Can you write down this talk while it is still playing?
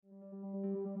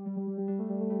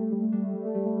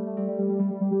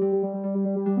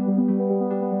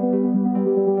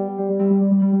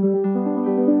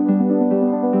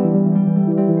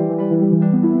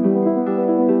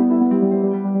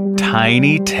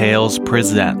Tiny Tales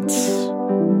presents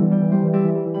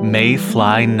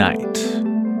Mayfly Night.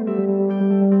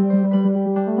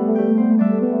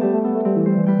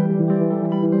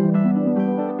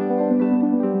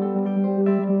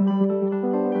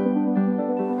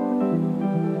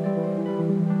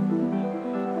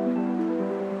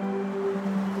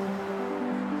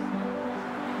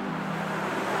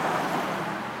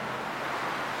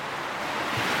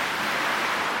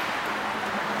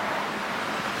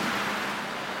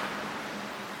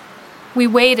 We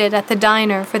waited at the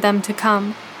diner for them to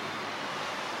come.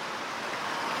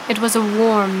 It was a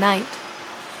warm night.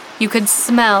 You could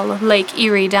smell Lake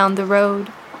Erie down the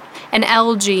road, an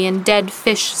algae and dead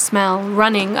fish smell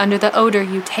running under the odor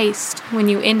you taste when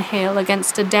you inhale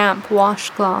against a damp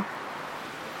washcloth.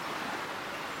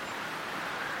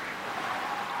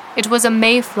 It was a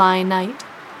Mayfly Night.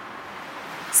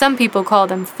 Some people call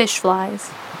them fish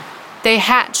flies. They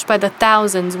hatch by the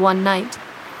thousands one night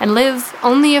and live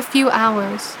only a few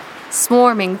hours,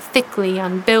 swarming thickly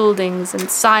on buildings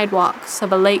and sidewalks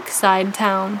of a lakeside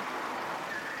town.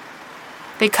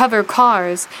 They cover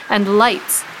cars and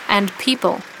lights and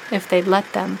people if they'd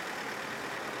let them.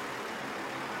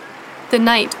 The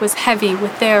night was heavy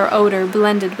with their odor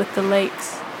blended with the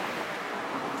lake's.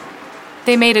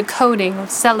 They made a coating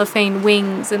of cellophane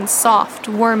wings and soft,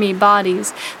 wormy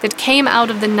bodies that came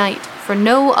out of the night for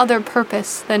no other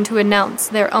purpose than to announce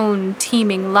their own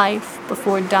teeming life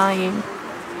before dying.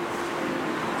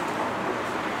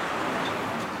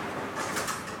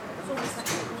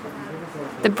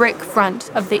 The brick front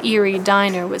of the Erie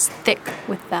diner was thick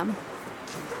with them.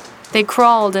 They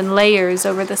crawled in layers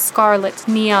over the scarlet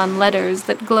neon letters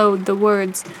that glowed the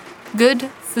words,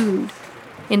 "Good Food,"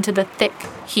 into the thick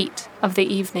heat of the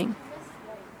evening.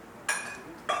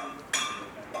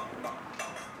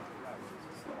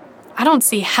 "I don't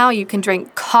see how you can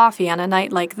drink coffee on a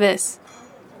night like this,"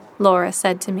 Laura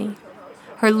said to me,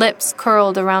 her lips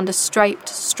curled around a striped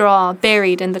straw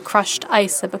buried in the crushed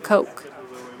ice of a Coke.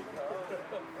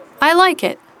 "I like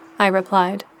it," I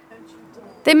replied.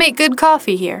 "They make good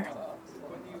coffee here."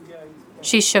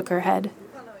 She shook her head.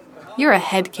 "You're a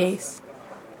head case.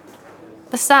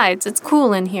 Besides, it's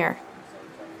cool in here."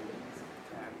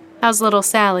 "How's little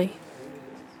Sally?"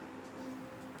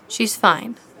 "She's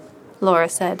fine," Laura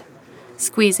said,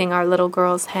 squeezing our little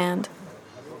girl's hand.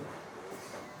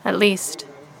 At least,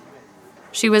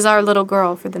 she was our little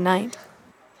girl for the night.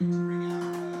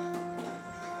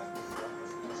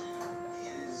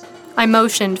 I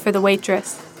motioned for the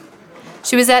waitress.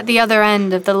 She was at the other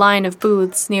end of the line of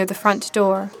booths near the front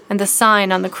door and the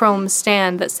sign on the chrome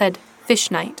stand that said Fish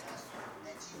Night.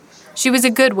 She was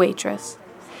a good waitress,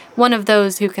 one of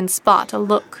those who can spot a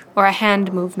look or a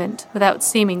hand movement without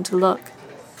seeming to look.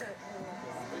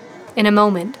 In a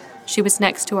moment, she was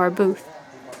next to our booth.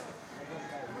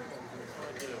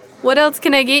 "What else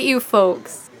can I get you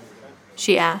folks?"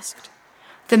 she asked,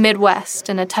 the Midwest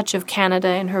and a touch of Canada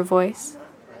in her voice.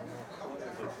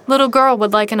 "Little girl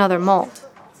would like another malt."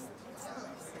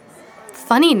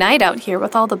 "Funny night out here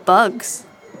with all the bugs,"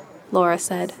 Laura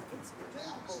said.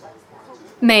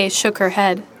 May shook her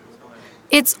head.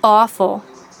 "It's awful.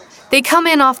 They come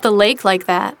in off the lake like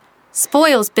that.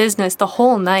 Spoils business the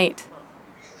whole night."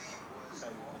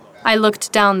 I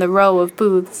looked down the row of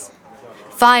booths.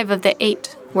 5 of the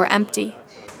 8 were empty.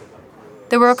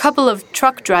 There were a couple of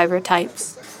truck driver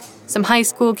types, some high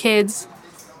school kids,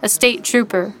 a state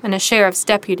trooper, and a sheriff's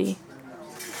deputy.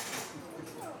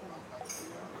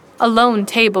 A lone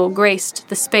table graced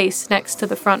the space next to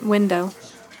the front window.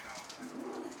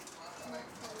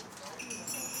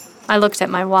 I looked at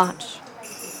my watch.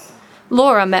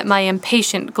 Laura met my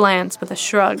impatient glance with a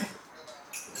shrug,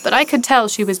 but I could tell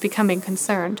she was becoming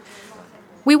concerned.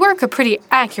 We work a pretty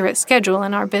accurate schedule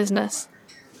in our business.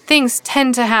 Things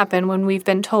tend to happen when we've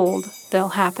been told they'll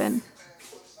happen.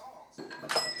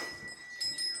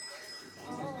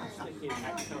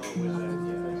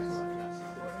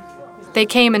 They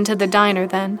came into the diner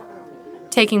then,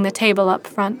 taking the table up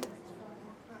front.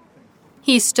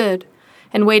 He stood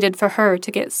and waited for her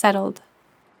to get settled.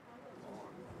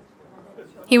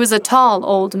 He was a tall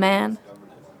old man,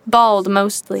 bald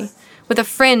mostly, with a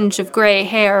fringe of gray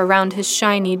hair around his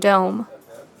shiny dome.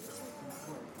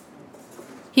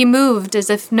 He moved as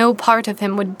if no part of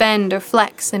him would bend or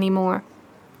flex anymore.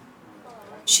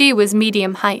 She was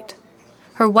medium height,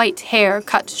 her white hair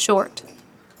cut short.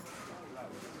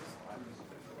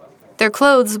 Their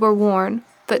clothes were worn,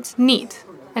 but neat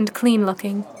and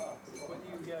clean-looking.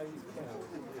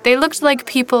 They looked like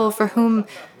people for whom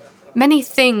many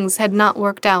things had not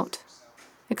worked out,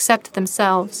 except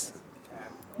themselves.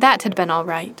 That had been all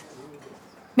right.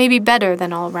 Maybe better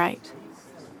than all right.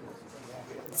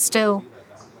 Still,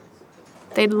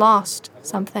 they'd lost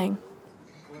something.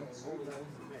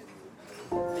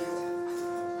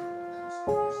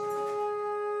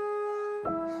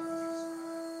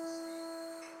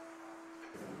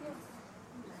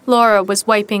 Laura was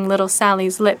wiping little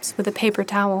Sally's lips with a paper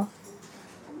towel.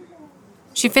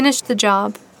 She finished the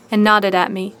job and nodded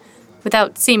at me,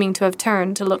 without seeming to have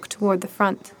turned to look toward the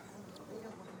front.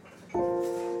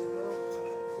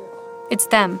 "It's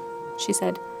them," she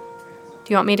said. "Do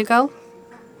you want me to go?"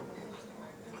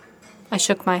 I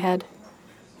shook my head.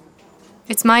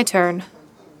 "It's my turn,"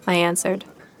 I answered,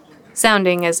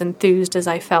 sounding as enthused as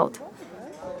I felt.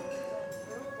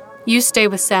 "You stay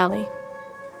with Sally."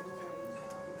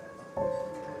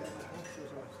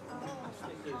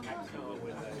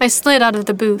 I slid out of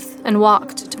the booth and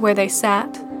walked to where they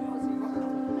sat.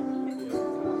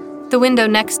 The window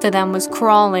next to them was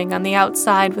crawling on the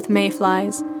outside with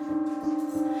mayflies,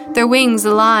 their wings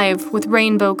alive with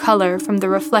rainbow color from the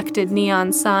reflected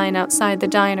neon sign outside the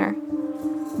diner.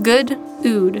 "Good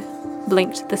Ood,"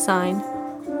 blinked the sign,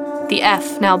 the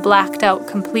F now blacked out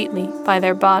completely by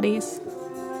their bodies.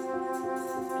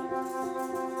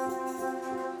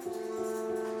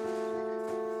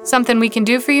 "Something we can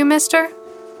do for you, mister?"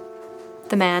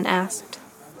 the man asked.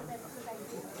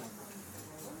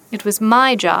 It was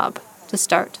my job to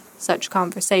start such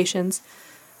conversations.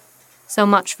 So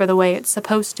much for the way it's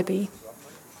supposed to be.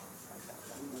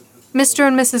 "Mr.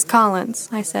 and Mrs. Collins,"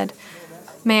 I said.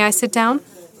 "May I sit down?"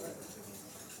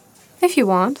 "If you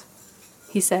want,"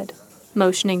 he said,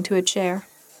 motioning to a chair.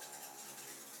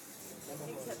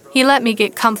 He let me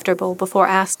get comfortable before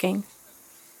asking,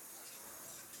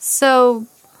 "So,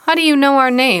 how do you know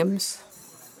our names?"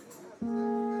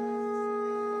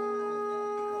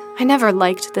 I never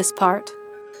liked this part.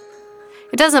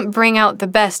 It doesn't bring out the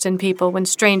best in people when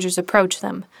strangers approach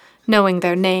them, knowing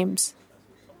their names.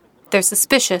 They're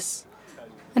suspicious,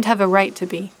 and have a right to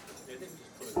be.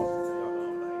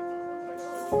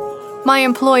 "My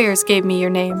employers gave me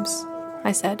your names,"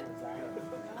 I said.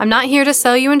 "I'm not here to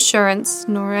sell you insurance,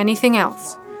 nor anything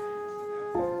else.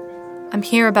 I'm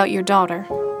here about your daughter."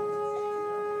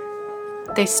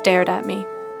 They stared at me.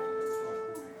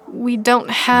 "We don't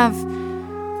have,"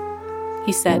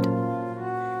 he said,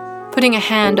 putting a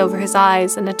hand over his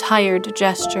eyes in a tired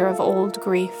gesture of old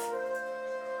grief.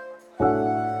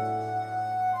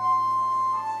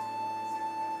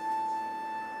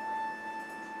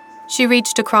 She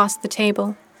reached across the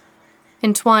table,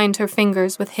 entwined her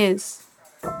fingers with his.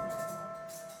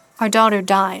 "Our daughter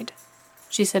died,"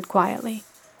 she said quietly.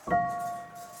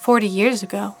 40 years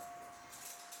ago."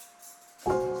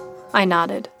 I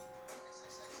nodded.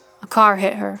 "A car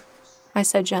hit her," I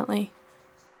said gently.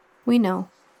 "We know."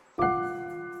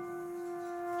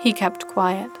 He kept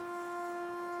quiet.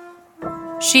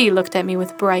 She looked at me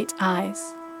with bright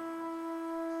eyes.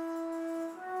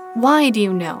 "Why do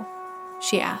you know?"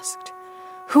 she asked.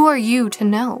 "Who are you to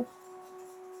know?"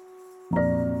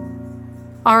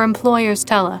 "Our employers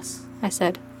tell us," I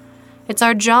said. "It's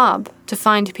our job to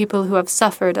find people who have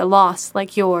suffered a loss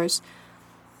like yours,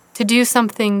 to do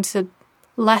something to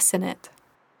lessen it."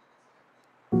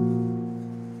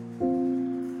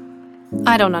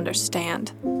 "I don't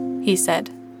understand," he said,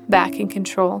 back in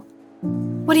control.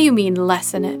 "What do you mean,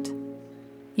 lessen it?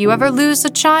 You ever lose a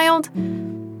child?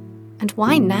 And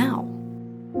why now?"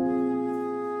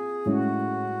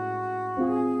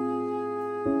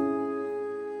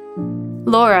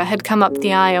 Laura had come up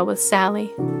the aisle with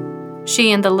Sally.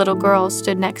 She and the little girl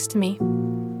stood next to me.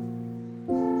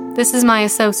 "This is my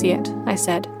associate," I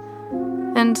said,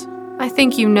 "and I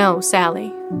think you know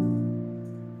Sally."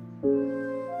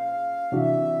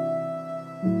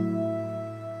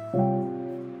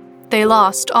 They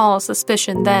lost all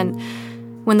suspicion then,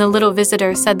 when the little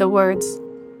visitor said the words,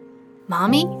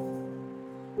 "Mommy?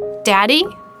 Daddy?"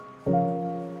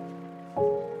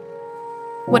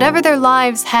 Whatever their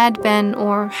lives had been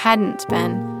or hadn't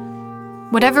been,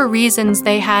 whatever reasons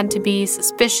they had to be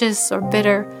suspicious or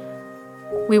bitter,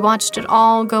 we watched it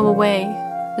all go away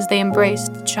as they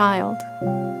embraced the child.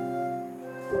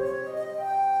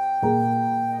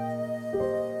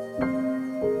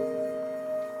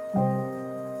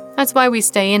 That's why we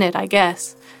stay in it, I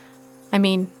guess. I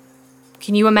mean,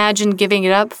 can you imagine giving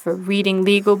it up for reading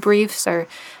legal briefs or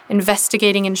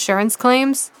investigating insurance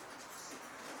claims?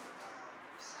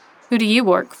 Who do you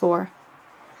work for?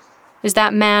 Is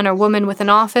that man or woman with an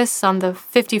office on the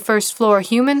 51st floor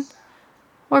human?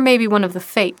 Or maybe one of the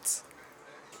fates?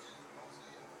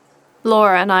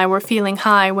 Laura and I were feeling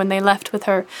high when they left with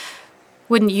her.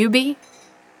 Wouldn't you be?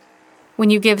 When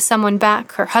you give someone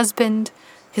back her husband,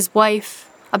 his wife,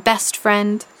 a best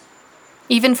friend,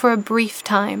 even for a brief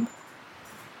time,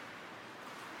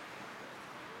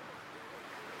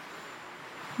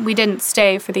 We didn't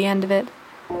stay for the end of it.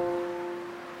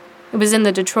 It was in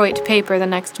the Detroit paper the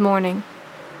next morning.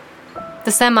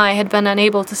 The semi had been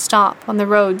unable to stop on the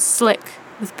roads slick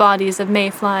with bodies of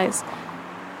mayflies.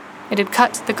 It had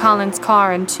cut the Collins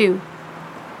car in two,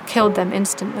 killed them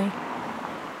instantly.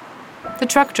 The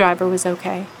truck driver was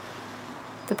okay.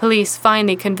 The police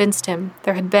finally convinced him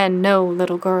there had been no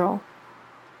little girl.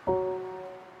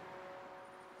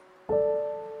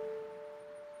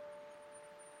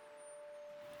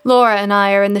 Laura and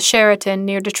I are in the Sheraton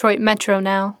near Detroit Metro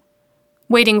now,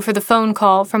 waiting for the phone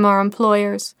call from our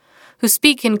employers, who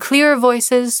speak in clear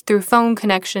voices through phone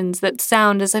connections that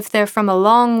sound as if they're from a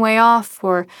long way off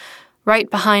or right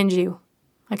behind you.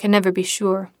 I can never be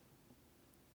sure.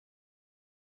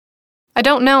 I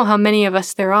don't know how many of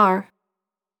us there are.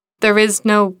 There is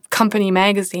no company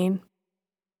magazine.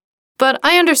 But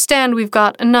I understand we've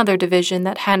got another division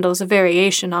that handles a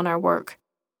variation on our work.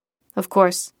 Of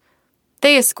course,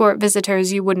 they escort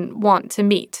visitors you wouldn't want to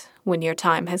meet when your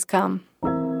time has come.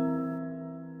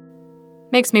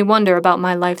 Makes me wonder about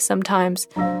my life sometimes,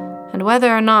 and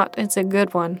whether or not it's a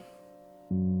good one.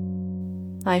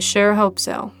 I sure hope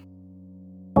so.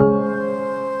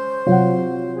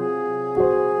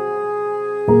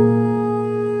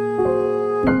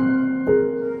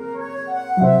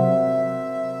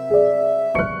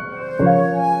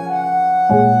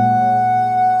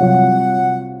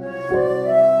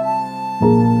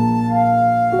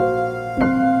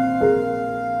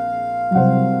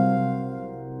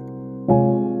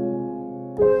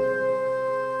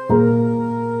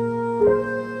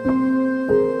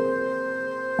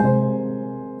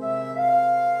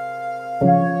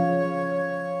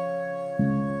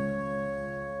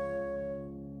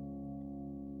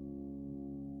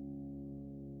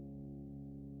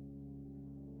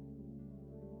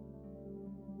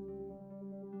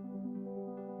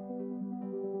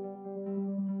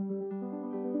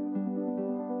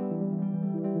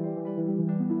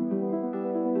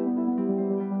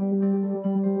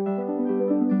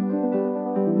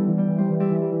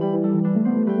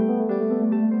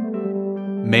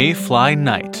 Mayfly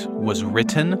Night was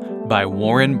written by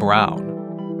Warren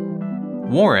Brown.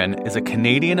 Warren is a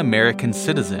Canadian-American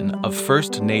citizen of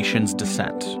First Nations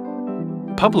descent.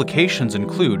 Publications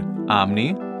include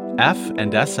Omni,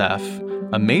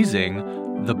 F&SF,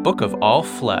 Amazing, The Book of All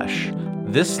Flesh,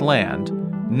 This Land,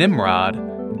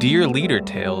 Nimrod, Dear Leader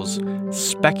Tales,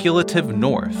 Speculative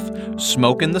North,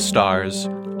 Smoke in the Stars,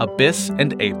 Abyss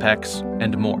and Apex,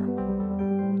 and more.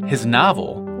 His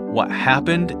novel, What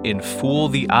Happened in Fool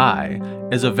the Eye,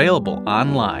 is available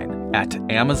online at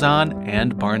Amazon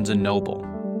and Barnes & Noble.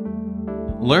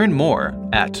 Learn more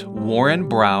at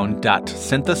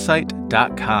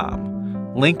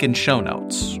warrenbrown.synthesite.com. Link in show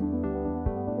notes.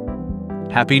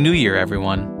 Happy New Year,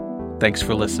 everyone. Thanks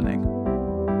for listening.